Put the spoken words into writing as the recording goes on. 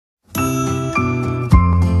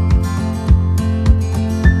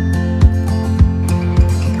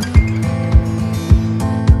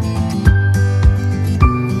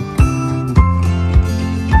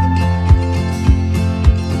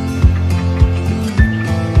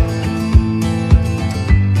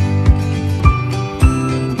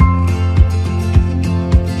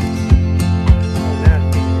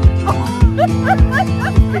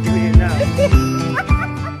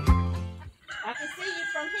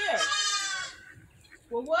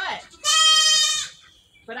For what?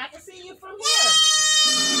 But I can see you from here.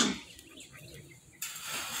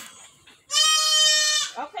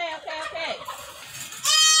 Okay.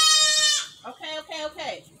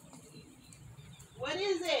 Okay. What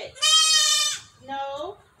is it?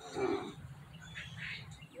 No.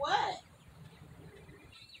 What?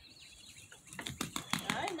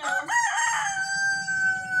 I know.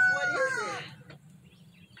 What is it?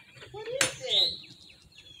 What is it?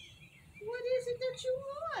 What is it that you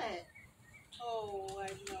want? Oh, I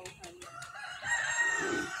know, honey.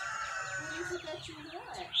 What is it that you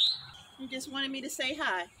want? You just wanted me to say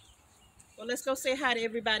hi. Well, let's go say hi to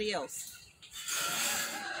everybody else.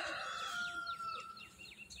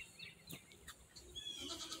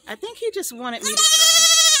 I think he just wanted me to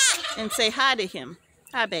come and say hi to him.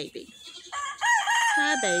 Hi, baby.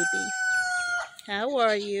 Hi, baby. How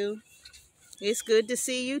are you? It's good to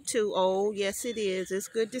see you too. Oh, yes it is. It's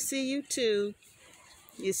good to see you too.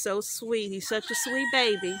 You're so sweet. He's such a sweet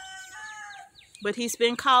baby. But he's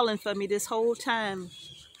been calling for me this whole time.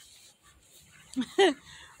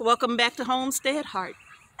 Welcome back to Homestead Heart.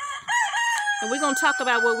 And we're going to talk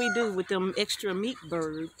about what we do with them extra meat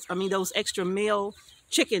birds. I mean, those extra male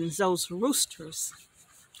chickens, those roosters.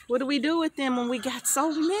 What do we do with them when we got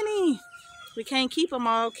so many? We can't keep them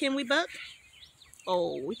all. Can we, Buck?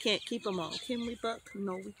 Oh, we can't keep them all. Can we, Buck?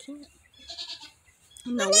 No, we can't.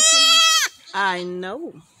 No, we can't. I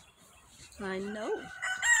know.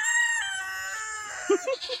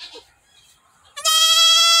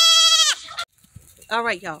 All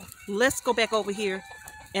right, y'all. Let's go back over here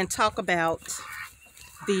and talk about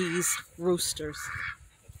these roosters.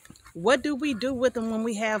 What do we do with them when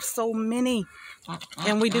we have so many?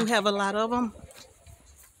 And we do have a lot of them.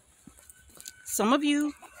 Some of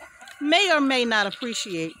you may or may not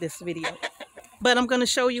appreciate this video, but I'm going to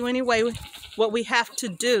show you anyway what we have to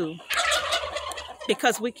do,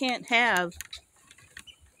 because we can't have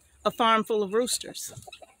a farm full of roosters,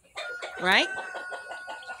 right?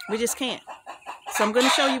 We just can't. So I'm going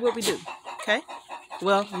to show you what we do, okay?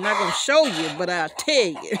 Well, I'm not going to show you, but I'll tell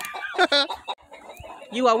you.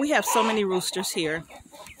 You all, we have so many roosters here.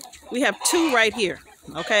 We have two right here,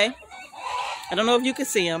 okay? I don't know if you can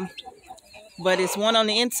see them, but it's one on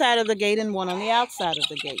the inside of the gate and one on the outside of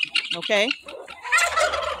the gate, okay?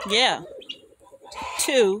 Yeah,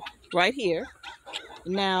 two right here.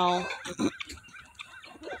 Now,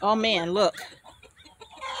 oh man, look.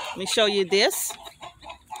 Let me show you this.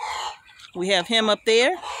 We have him up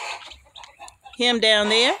there, him down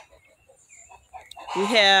there. We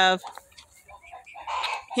have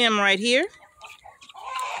him right here.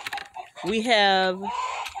 We have, let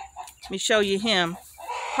me show you him.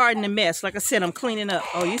 Pardon the mess. Like I said, I'm cleaning up.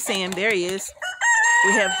 Oh, you see him. There he is.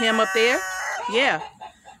 We have him up there. Yeah.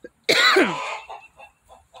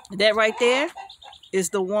 That right there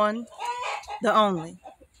is the one, the only.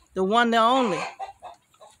 The one, the only.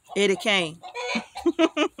 Eddie Kane.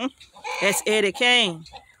 That's Eddie Kane.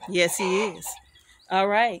 Yes, he is. All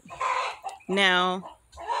right. Now,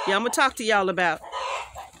 yeah, I'm going to talk to y'all about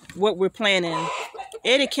what we're planning.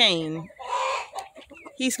 Eddie Kane,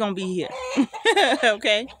 he's going to be here.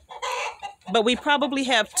 Okay? But we probably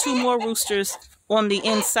have two more roosters on the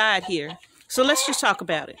inside here. So let's just talk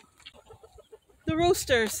about it. The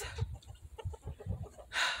roosters.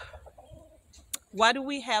 Why do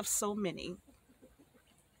we have so many?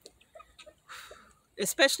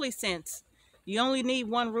 Especially since you only need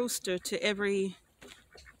one rooster to every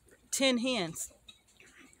 10 hens,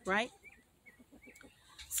 right?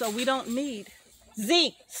 So we don't need,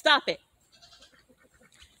 Zeke, stop it.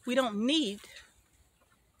 We don't need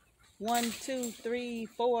 1, 2, 3,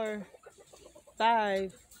 4,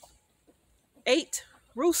 5, 8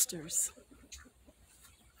 roosters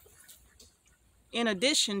in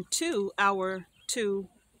addition to our 2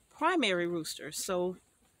 primary roosters. So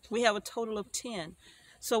we have a total of 10.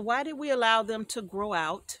 So why did we allow them to grow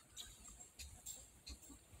out?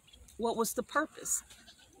 What was the purpose?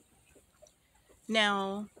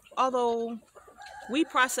 Now, although we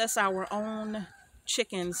process our own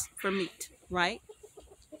chickens for meat, right?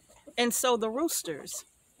 And so the roosters,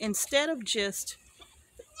 instead of just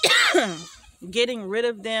getting rid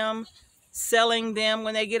of them, selling them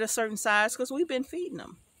when they get a certain size, because we've been feeding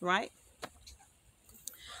them, right?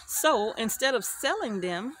 So instead of selling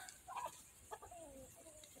them,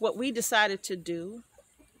 what we decided to do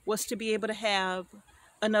was to be able to have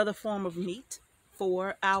another form of meat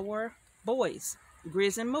for our boys,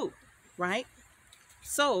 Grizz and Moo, right?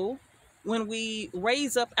 So when we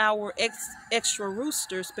raise up our extra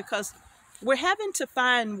roosters, because we're having to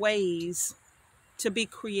find ways to be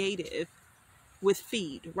creative with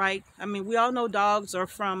feed, right? I mean, we all know dogs are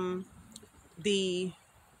from the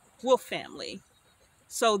wolf family.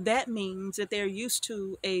 So that means that they're used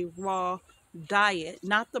to a raw diet,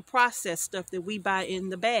 not the processed stuff that we buy in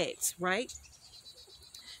the bags, right?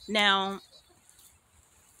 Now,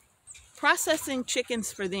 processing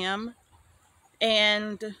chickens for them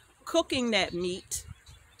and cooking that meat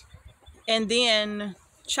and then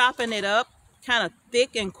chopping it up kind of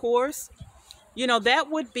thick and coarse, you know, that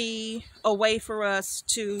would be a way for us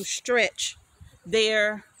to stretch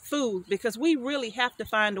their food, because we really have to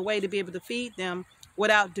find a way to be able to feed them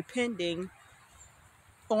without depending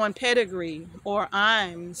on pedigree or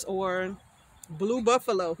Imes or Blue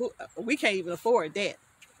Buffalo. We can't even afford that.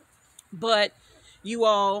 But you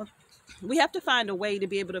all, we have to find a way to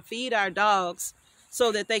be able to feed our dogs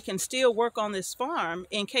so that they can still work on this farm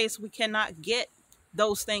in case we cannot get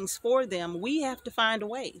those things for them. We have to find a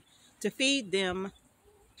way to feed them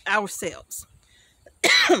ourselves.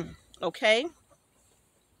 Okay?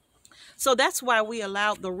 So that's why we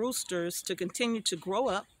allowed the roosters to continue to grow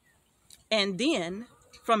up. And then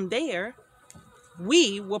from there,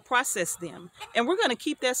 we will process them. And we're going to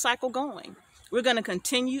keep that cycle going. We're going to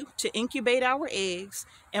continue to incubate our eggs,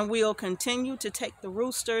 and we'll continue to take the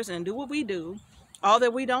roosters and do what we do. All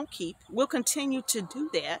that we don't keep, we'll continue to do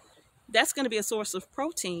that. That's going to be a source of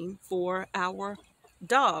protein for our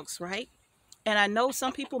dogs, right? And I know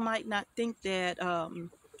some people might not think that,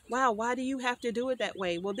 wow, why do you have to do it that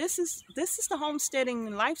way? Well, this is the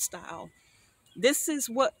homesteading lifestyle. This is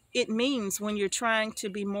what it means when you're trying to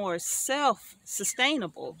be more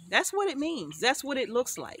self-sustainable. That's what it means. That's what it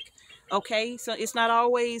looks like. Okay, so it's not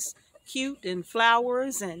always cute and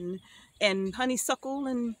flowers and honeysuckle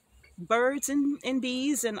and birds and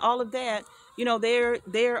bees and all of that. You know,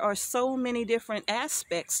 there are so many different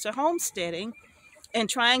aspects to homesteading and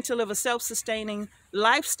trying to live a self-sustaining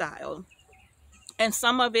lifestyle. And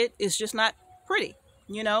some of it is just not pretty,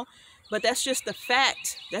 you know, but that's just the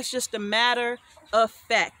fact. That's just a matter of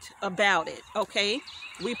fact about it. Okay,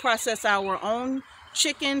 we process our own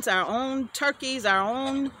chickens, our own turkeys, our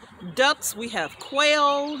own ducks. We have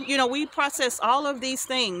quail. You know, we process all of these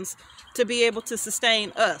things to be able to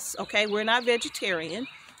sustain us. Okay, we're not vegetarian,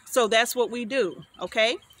 so that's what we do.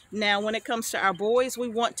 Okay, now when it comes to our boys, we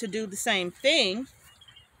want to do the same thing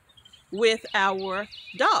with our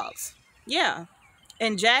dogs. Yeah.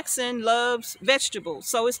 And Jackson loves vegetables.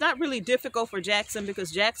 So it's not really difficult for Jackson,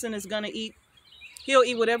 because Jackson is going to eat, he'll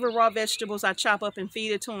eat whatever raw vegetables I chop up and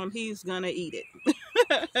feed it to him. He's going to eat it.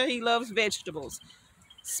 He loves vegetables,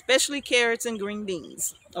 especially carrots and green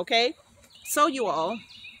beans. Okay. So you all,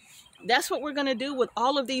 that's what we're going to do with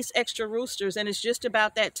all of these extra roosters. And it's just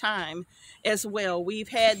about that time as well. We've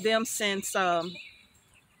had them since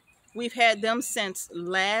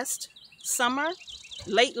last summer,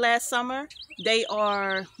 late last summer. They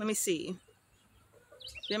are, let me see,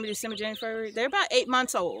 December, January, they're about 8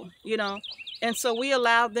 months old, you know. And so we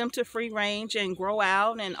allowed them to free range and grow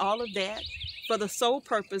out and all of that for the sole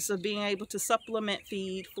purpose of being able to supplement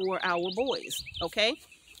feed for our boys. Okay.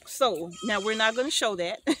 So now we're not going to show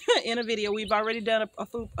that in a video. We've already done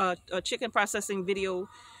a chicken processing video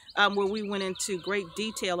where we went into great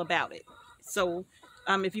detail about it. So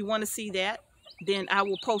if you want to see that, then I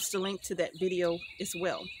will post a link to that video as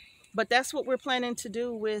well. But that's what we're planning to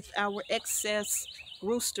do with our excess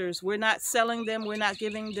roosters. We're not selling them. We're not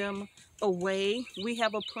giving them away. We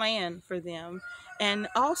have a plan for them. And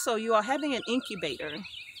also, you are having an incubator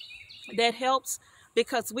that helps,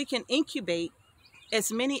 because we can incubate as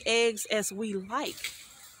many eggs as we like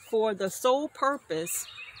for the sole purpose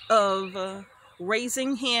of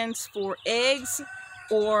raising hens for eggs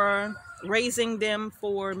or raising them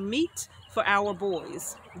for meat for our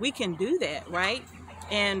boys. We can do that, right?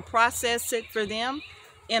 And process it for them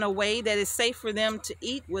in a way that is safe for them to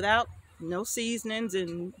eat without no seasonings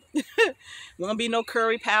and won't be no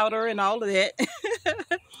curry powder and all of that.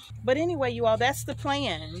 But anyway, you all, that's the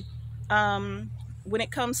plan. When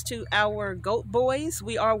it comes to our goat boys,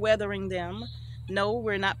 we are weathering them. No,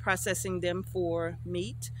 we're not processing them for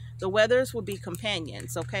meat. The wethers will be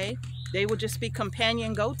companions, okay? They will just be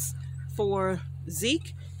companion goats for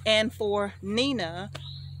Zeke and for Nina,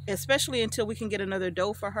 especially until we can get another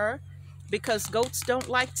doe for her, because goats don't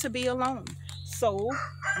like to be alone. So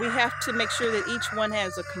we have to make sure that each one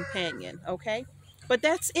has a companion, okay? But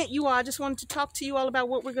that's it, you all. I just wanted to talk to you all about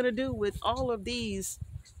what we're going to do with all of these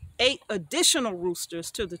 8 additional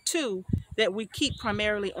roosters to the 2 that we keep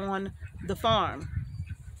primarily on the farm.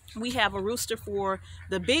 We have a rooster for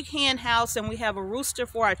the big hen house, and we have a rooster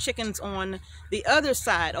for our chickens on the other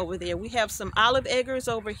side over there. We have some olive eggers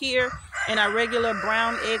over here, and our regular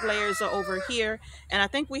brown egg layers are over here. And I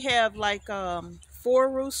think we have like 4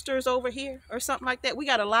 roosters over here or something like that. We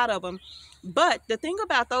got a lot of them. But the thing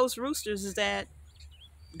about those roosters is that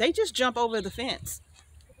they just jump over the fence.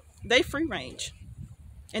 They free range.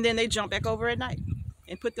 And then they jump back over at night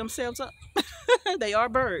and put themselves up. They are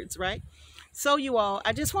birds, right? So you all,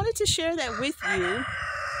 I just wanted to share that with you,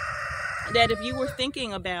 that if you were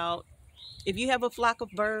thinking about, if you have a flock of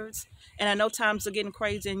birds, and I know times are getting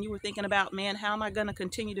crazy, and you were thinking about, man, how am I going to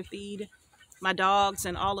continue to feed my dogs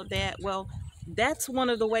and all of that? Well, that's one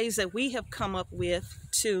of the ways that we have come up with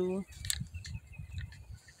to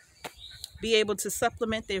be able to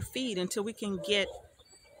supplement their feed until we can get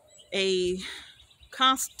a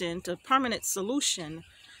constant, a permanent solution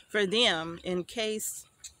for them in case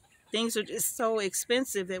things are just so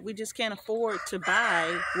expensive that we just can't afford to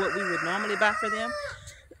buy what we would normally buy for them.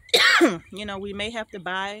 You know, we may have to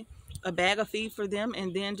buy a bag of feed for them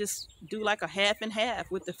and then just do like a half and half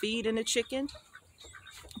with the feed and the chicken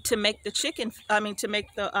to make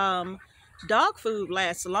the dog food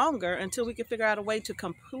last longer until we can figure out a way to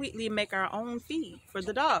completely make our own feed for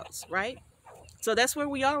the dogs, right? So that's where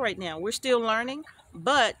we are right now. We're still learning,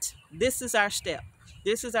 but this is our step.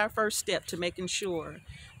 This is our first step to making sure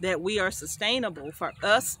that we are sustainable for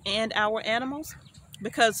us and our animals.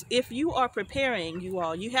 Because if you are preparing, you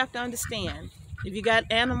all, you have to understand, if you got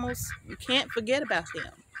animals, you can't forget about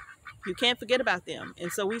them. You can't forget about them.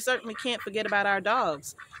 And so we certainly can't forget about our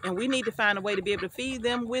dogs. And we need to find a way to be able to feed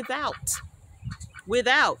them without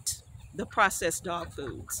the processed dog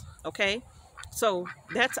foods. Okay? So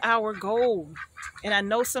that's our goal. And I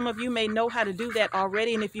know some of you may know how to do that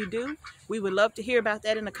already. And if you do, we would love to hear about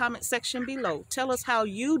that in the comment section below. Tell us how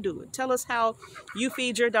you do it. Tell us how you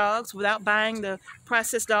feed your dogs without buying the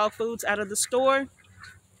processed dog foods out of the store,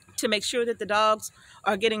 to make sure that the dogs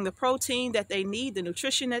are getting the protein that they need, the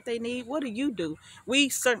nutrition that they need. What do you do? We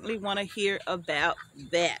certainly want to hear about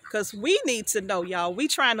that, because we need to know, y'all. We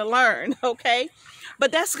trying to learn, okay?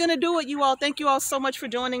 But that's going to do it, you all. Thank you all so much for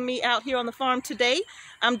joining me out here on the farm today.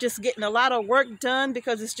 I'm just getting a lot of work done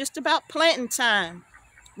because it's just about planting time.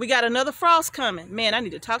 We got another frost coming. Man, I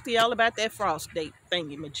need to talk to y'all about that frost date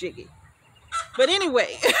thingy-majiggy. But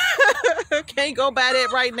anyway, can't go by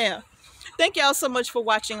that right now. Thank y'all so much for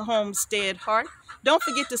watching Homestead Heart. Don't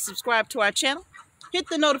forget to subscribe to our channel. Hit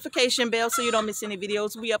the notification bell so you don't miss any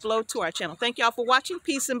videos we upload to our channel. Thank y'all for watching.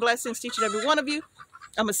 Peace and blessings to each and every one of you.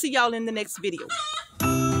 I'm going to see y'all in the next video.